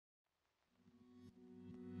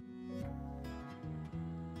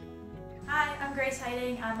I'm Grace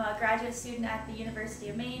Heiting. I'm a graduate student at the University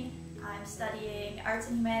of Maine. I'm studying Arts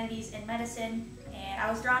and Humanities in medicine, and I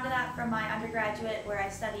was drawn to that from my undergraduate where I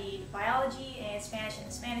studied biology and Spanish and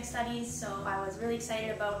Hispanic studies, so I was really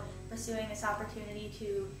excited about pursuing this opportunity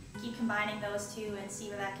to keep combining those two and see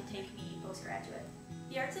where that could take me postgraduate.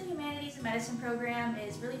 The Arts and Humanities in Medicine program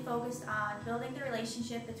is really focused on building the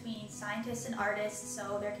relationship between scientists and artists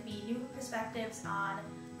so there can be new perspectives on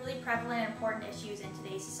really prevalent and important issues in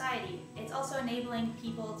today's society. It's also enabling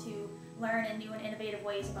people to learn in new and innovative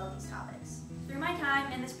ways about these topics. Through my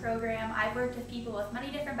time in this program, I've worked with people with many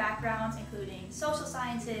different backgrounds, including social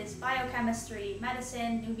sciences, biochemistry,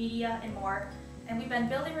 medicine, new media, and more. And we've been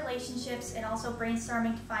building relationships and also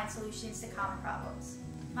brainstorming to find solutions to common problems.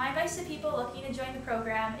 My advice to people looking to join the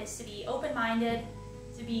program is to be open-minded,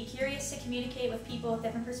 to be curious to communicate with people with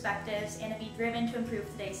different perspectives, and to be driven to improve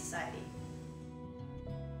today's society.